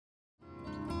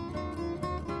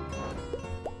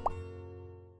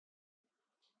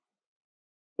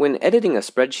When editing a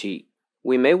spreadsheet,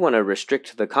 we may want to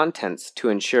restrict the contents to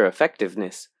ensure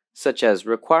effectiveness, such as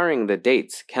requiring the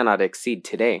dates cannot exceed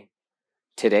today.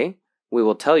 Today, we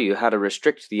will tell you how to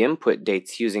restrict the input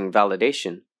dates using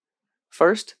validation.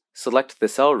 First, select the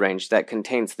cell range that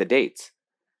contains the dates.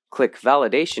 Click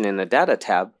Validation in the Data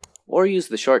tab, or use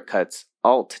the shortcuts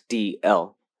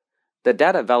Alt-D-L. The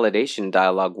Data Validation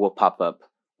dialog will pop up,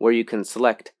 where you can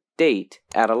select Date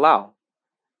at Allow.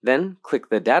 Then click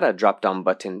the Data drop-down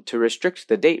button to restrict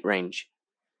the date range.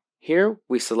 Here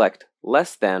we select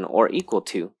less than or equal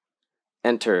to.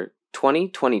 Enter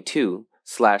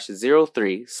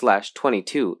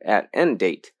 2022/03/22 at end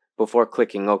date before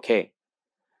clicking OK.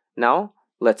 Now,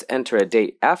 let's enter a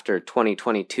date after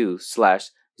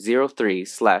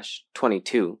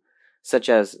 2022/03/22, such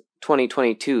as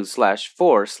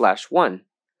 2022/4/1.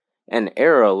 An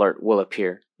error alert will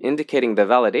appear, indicating the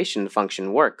validation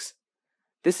function works.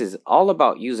 This is all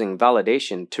about using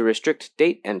validation to restrict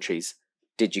date entries.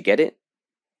 Did you get it?